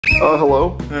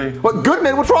Hello? Hey. What,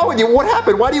 Goodman, what's wrong with you? What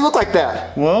happened? Why do you look like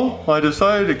that? Well, I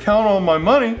decided to count all my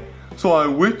money, so I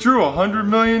withdrew $100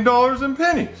 million in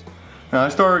pennies. And I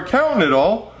started counting it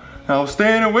all, and I was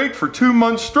staying awake for 2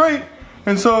 months straight,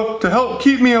 and so to help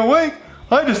keep me awake,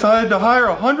 I decided to hire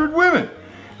 100 women.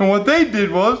 And what they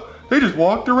did was, they just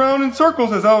walked around in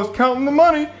circles as I was counting the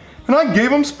money, and I gave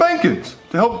them spankings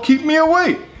to help keep me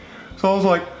awake. So I was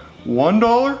like,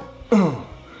 $1,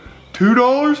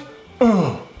 $2,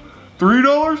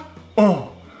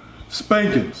 $3,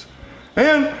 spankings.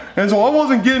 And so I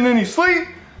wasn't getting any sleep,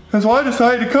 and so I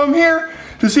decided to come here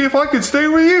to see if I could stay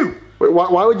with you. Wait,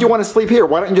 why would you want to sleep here?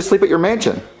 Why don't you just sleep at your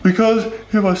mansion? Because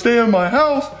if I stay in my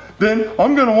house, then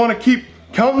I'm gonna want to keep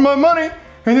counting my money,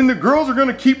 and then the girls are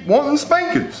gonna keep wanting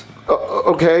spankings.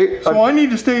 Okay. So I need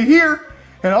to stay here,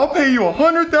 and I'll pay you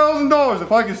 $100,000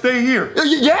 if I can stay here.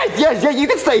 Yes, you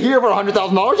can stay here for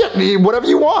 $100,000. Yeah, whatever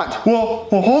you want. Well,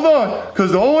 hold on,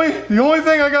 because the only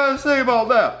thing I gotta say about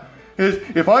that is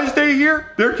if I stay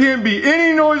here, there can't be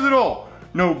any noise at all.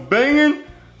 No banging,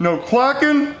 no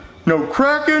clacking, no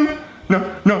cracking,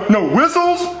 no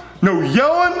whistles, no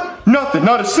yelling, nothing,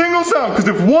 not a single sound. Because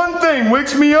if one thing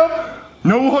wakes me up,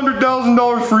 no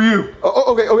 $100,000 for you.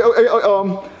 Okay.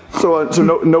 So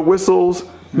no whistles,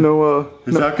 no.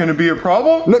 Is that going to be a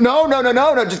problem? No.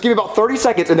 Just give me about 30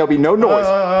 seconds and there'll be no noise.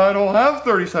 I don't have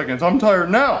 30 seconds. I'm tired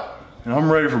now, and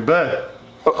I'm ready for bed.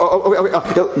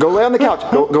 Okay. Go lay on the couch.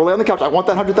 Go lay on the couch. I want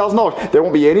that $100,000. There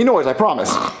won't be any noise. I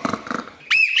promise. Jeffy,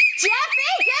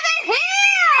 give it here!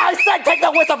 I said take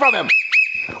that whistle from him.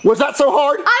 Was that so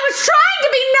hard? I was trying to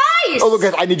be nice! Oh, look,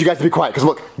 guys, I need you guys to be quiet, because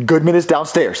look, Goodman is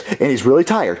downstairs, and he's really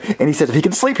tired, and he says if he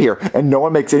can sleep here, and no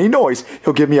one makes any noise,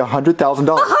 he'll give me $100,000.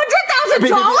 $100,000?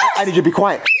 I need you to be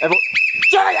quiet. Everyone,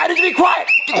 Jerry, I need you to be quiet!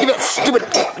 Give me that stupid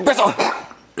whistle!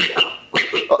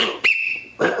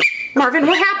 Marvin,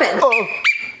 what happened?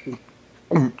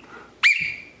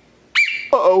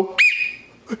 Uh-oh.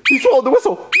 He swallowed the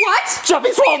whistle. What?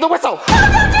 Jeffy swallowed the whistle. Oh, no,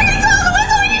 Jeffy swallowed the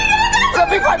whistle! We need to get a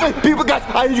doctor! Be quiet, please. People, guys,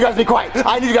 I need you guys to be quiet.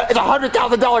 I need you guys. It's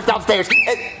 $100,000 downstairs.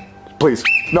 Please,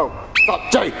 no. Stop,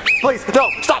 Jeffy. Please, no.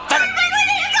 Stop. Jeffy, we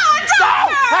need to go, doctor! No!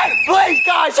 Hey, please,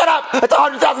 guys, shut up. It's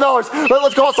 $100,000.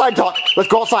 Let's go outside and talk. Let's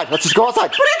go outside. Let's just go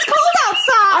outside. But it's cold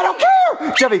outside! I don't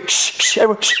care. Jeffy, shh,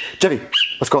 everyone, shh. Jeffy,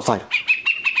 let's go outside.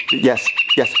 Yes.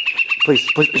 Please,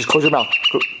 just close your mouth.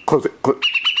 Close it. Please.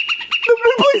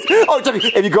 Oh, Jeffy,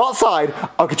 if you go outside,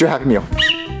 I'll get you a Happy Meal.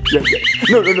 Yeah.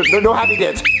 No Happy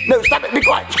Dance. No, stop it. Be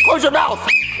quiet. Close your mouth.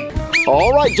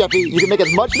 All right, Jeffy, you can make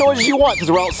as much noise as you want since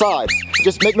we're outside.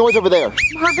 Just make noise over there.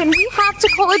 Marvin, we have to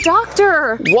call a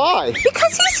doctor. Why?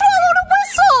 Because he swallowed a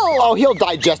whistle! Oh, he'll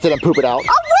digest it and poop it out. A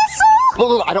whistle?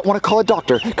 Look, I don't want to call a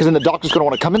doctor because then the doctor's going to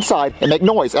want to come inside and make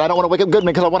noise, and I don't want to wake up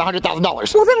Goodman because I want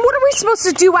 $100,000. Well, then what are we supposed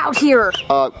to do out here?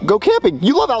 Go camping.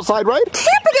 You love outside, right?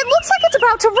 Camping? It looks like it's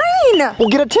about to rain. Well,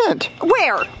 get a tent.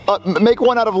 Where? Make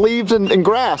one out of leaves and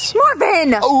grass.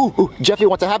 Marvin! Ooh, Jeffy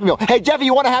wants a Happy Meal. Hey, Jeffy,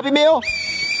 you want a Happy Meal?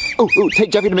 Ooh,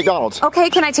 take Jeffy to McDonald's. Okay,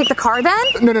 can I take the car then?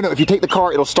 No. If you take the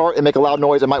car, it'll start and make a loud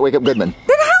noise and might wake up Goodman.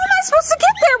 Then how am I supposed to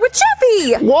get there with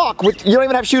Jeffy? Walk. You don't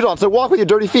even have shoes on, so walk with your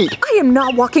dirty feet. I am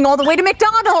not walking all the way to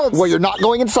McDonald's. Well, you're not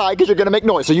going inside because you're going to make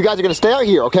noise, so you guys are going to stay out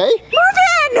here, okay?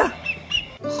 Marvin!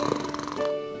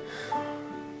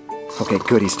 Okay,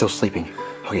 good. He's still sleeping.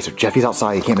 Okay, so Jeffy's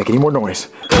outside. He can't make any more noise.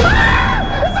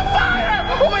 Ah! It's a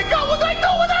fire! Oh my God, what did I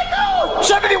do?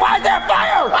 Jeffy, why is there a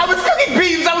fire? I was cooking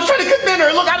beans. I was trying to cook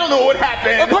dinner. Look, I don't know what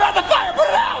happened. Put out the fire! Put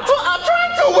it out! I'm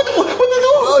trying to.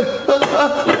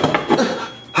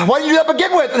 Why did you do that to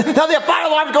begin with? Now the fire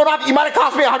alarm's going off. You might have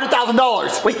cost me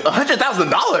 $100,000. Wait,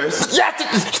 $100,000?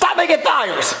 Yes, stop making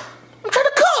fires. I'm trying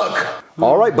to cook.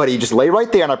 All right, buddy, just lay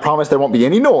right there, and I promise there won't be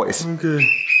any noise. Okay.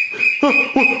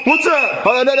 What's that?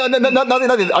 No,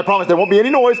 nothing. I promise there won't be any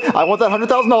noise. I want that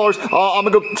 $100,000. I'm gonna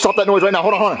go stop that noise right now.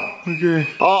 Hold on. Okay.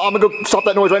 I'm gonna go stop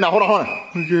that noise right now. Hold on.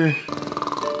 Okay.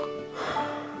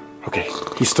 Okay,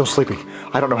 he's still sleeping.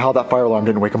 I don't know how that fire alarm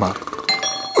didn't wake him up.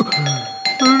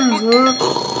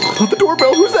 The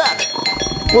doorbell, who's that?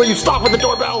 Will you stop with the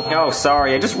doorbell? Oh,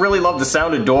 sorry. I just really love the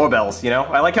sound of doorbells, you know?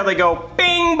 I like how they go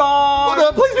bing bong.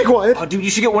 Please be quiet. Oh, dude, you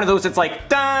should get one of those that's like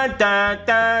da da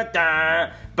da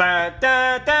da. Ba,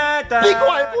 da, da, da. Be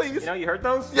quiet, please. You know, you heard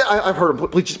those? Yeah, I've heard them.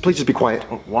 Please just be quiet.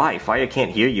 Why? Fire can't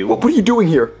hear you. What are you doing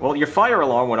here? Well, your fire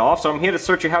alarm went off, so I'm here to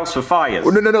search your house for fires.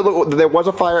 No. Look, there was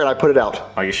a fire and I put it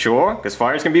out. Are you sure? Because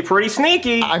fires can be pretty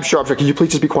sneaky. I'm sure. Can you please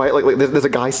just be quiet? Like there's a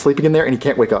guy sleeping in there and he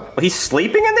can't wake up. Well, he's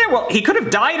sleeping in there? Well, he could have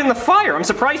died in the fire. I'm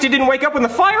surprised he didn't wake up when the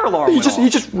fire alarm went off.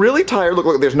 He's just really tired.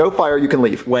 Look, there's no fire. You can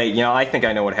leave. Wait, you know, I think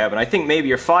I know what happened. I think maybe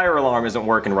your fire alarm isn't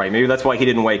working right. Maybe that's why he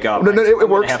didn't wake up. No, it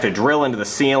works. I have to drill into the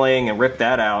ceiling and rip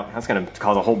that out. That's gonna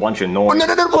cause a whole bunch of noise.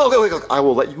 No. I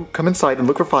will let you come inside and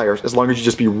look for fires as long as you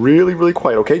just be really, really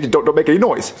quiet, okay? Just don't make any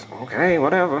noise. Okay,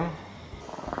 whatever.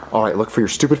 All right, look for your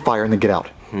stupid fire and then get out.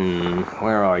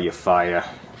 Where are you, fire?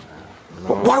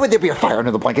 Why would there be a fire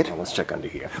under the blanket? Let's check under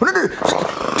here. Don't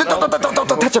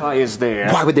touch him. Fire's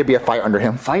there. Why would there be a fire under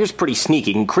him? Fire's pretty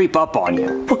sneaky. It can creep up on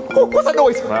you. What's that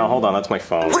noise? Well, hold on. That's my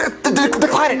phone.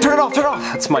 Decline it. Turn it off.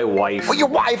 That's my wife. Well, your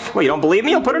wife. Well, you don't believe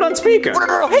me? I'll put it on speaker.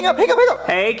 No. Hang up.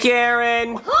 Hey,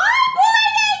 Karen. Hi,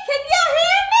 Boydie! Can you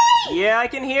hear me? Yeah, I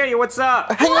can hear you. What's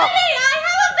up? Hang up. Boydie, I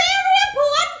have a very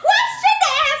important question to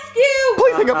ask you!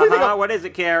 Please hang up. What is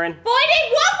it, Karen? Boydie,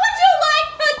 what would you like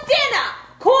for dinner?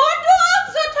 Corn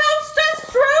dogs or toaster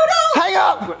strudel? Hang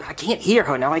up. I can't hear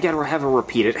her. Now I gotta have her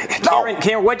repeat it. No.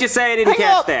 Karen, what'd you say? I didn't Hang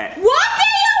catch up. that. What do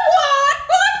you want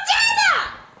for dinner?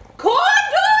 Corn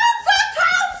dogs or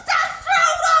toaster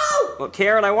strudel? Well,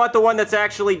 Karen, I want the one that's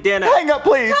actually dinner. Hang up,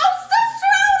 please. Toaster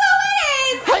strudel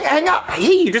it is! Hang up.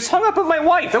 Hey, you just hung up on my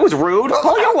wife. That was rude.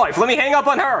 Call your wife. Let me hang up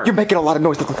on her. You're making a lot of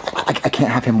noise. Look, I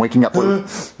can't have him waking up. Go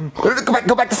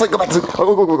back to sleep. Go.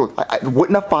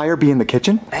 Wouldn't a fire be in the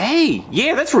kitchen? Hey,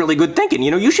 yeah, that's really good thinking.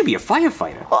 You know, you should be a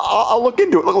firefighter. I'll look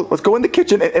into it. Look, let's go in the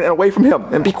kitchen and away from him.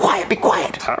 And be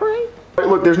quiet. All right. All right,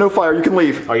 look, there's no fire. You can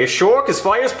leave. Are you sure? Because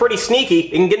fire's pretty sneaky.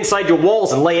 It can get inside your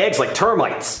walls and lay eggs like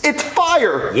termites. It's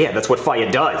fire. Yeah, that's what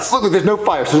fire does. Look, there's no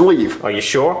fire, so leave. Are you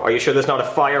sure? Are you sure there's not a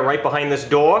fire right behind this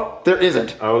door? There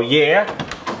isn't. Oh, yeah?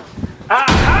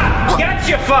 Aha!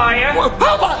 Gotcha, fire!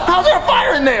 How's there a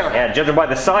fire in there? Yeah, judging by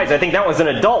the size, I think that one's an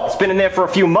adult. It's been in there for a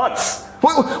few months.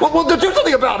 Well, do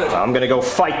something about it. I'm gonna go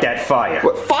fight that fire.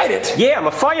 What, fight it? Yeah, I'm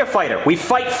a firefighter. We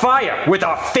fight fire with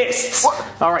our fists. What?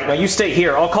 All right, now you stay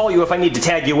here. I'll call you if I need to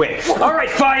tag you in. All right,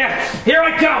 fire, here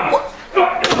I come.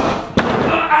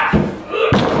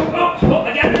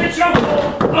 I got him in trouble.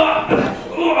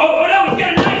 Oh, no, he's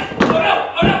got a knife.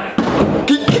 Oh, no.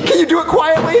 Can you do it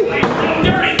quietly? He's playing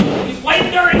dirty. He's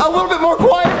playing dirty. A little bit more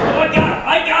quiet. Oh,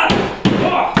 I got him.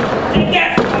 Oh, take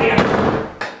that, fire.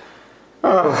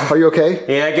 Are you okay?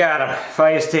 Yeah, I got him.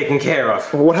 Fire's taken care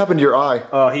of. What happened to your eye?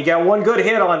 Oh, he got one good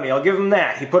hit on me. I'll give him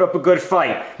that. He put up a good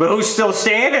fight. But who's still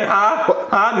standing, huh? What?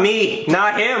 Huh? Me,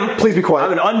 not him. Please be quiet.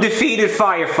 I'm an undefeated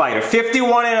firefighter,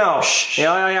 51-0. Shh.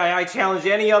 Yeah, I challenge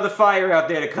any other fire out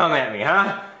there to come at me,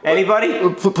 huh?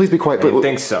 Anybody? Please be quiet. I didn't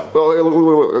think so.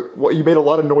 Well, you made a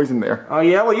lot of noise in there. Oh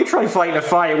yeah? Well, you try fighting a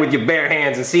fire with your bare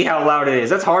hands and see how loud it is.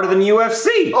 That's harder than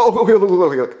UFC. Oh, okay,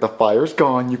 look. The fire's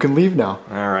gone. You can leave now.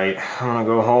 All right, I'm gonna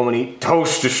go home and eat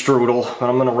toaster strudel.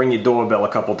 But I'm gonna ring your doorbell a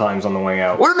couple times on the way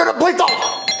out. Wait a minute, please don't!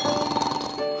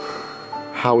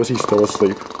 How is he still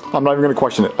asleep? I'm not even gonna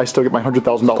question it. I still get my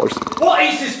 $100,000. What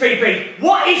is this, baby?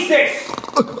 What is this?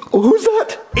 Who's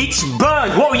that? It's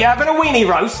burned. What, were you having a weenie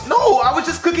roast? No, I was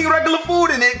just cooking regular food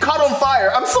and it caught on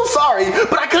fire. I'm so sorry,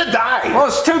 but I could have died. Well,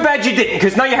 it's too bad you didn't,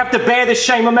 because now you have to bear the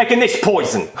shame of making this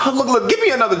poison. Look, give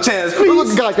me another chance, please.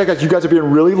 Look, guys, you guys are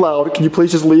being really loud. Can you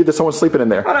please just leave? There's someone sleeping in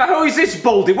there. Who is this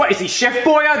baldy? What is he, Chef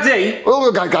Boyardee? Oh,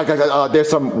 look, guys, there's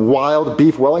some wild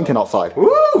beef Wellington outside.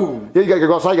 Ooh! Yeah, you gotta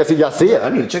go outside. You gotta see it. I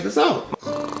need to check this out.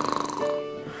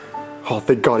 Oh,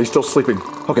 thank God, he's still sleeping.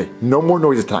 Okay, no more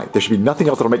noises tonight. There should be nothing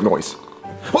else that'll make noise.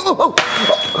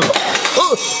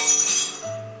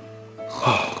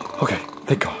 Oh, okay,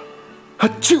 thank God.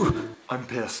 Achoo! I'm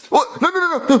pissed. What? No,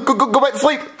 go back to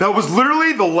sleep. That was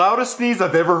literally the loudest sneeze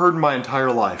I've ever heard in my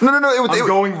entire life. No, I'm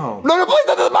going home. No, please,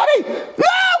 that's the money. No,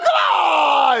 come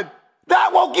on!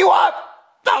 That woke you up.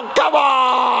 Oh, come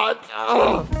on!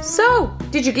 Ugh. So,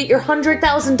 did you get your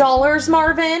 $100,000,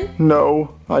 Marvin?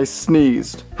 No, I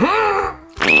sneezed.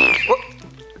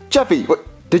 Jeffy,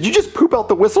 did you just poop out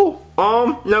the whistle?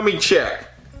 Let me check.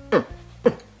 Ew!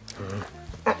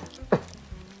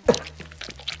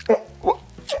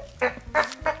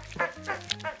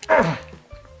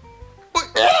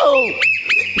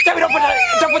 Jeffy, don't put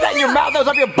that in your mouth. That was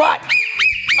up your butt.